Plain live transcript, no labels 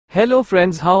Hello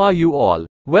friends, how are you all?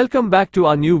 Welcome back to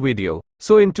our new video.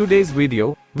 So in today's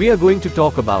video, we are going to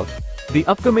talk about the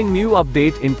upcoming new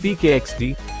update in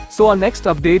pkxd. So our next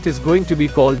update is going to be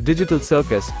called Digital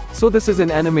Circus. So this is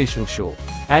an animation show,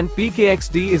 and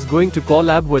pkxd is going to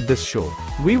collab with this show.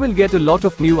 We will get a lot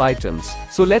of new items.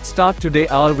 So let's start today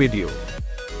our video.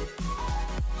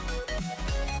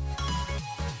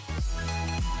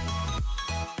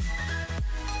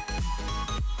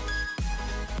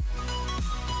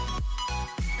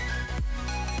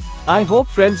 I hope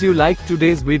friends you liked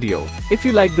today's video. If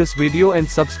you like this video and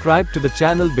subscribe to the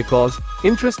channel because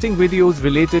interesting videos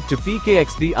related to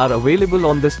pkxd are available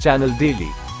on this channel daily.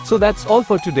 So that's all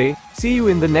for today. See you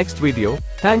in the next video.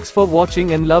 Thanks for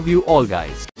watching and love you all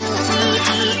guys.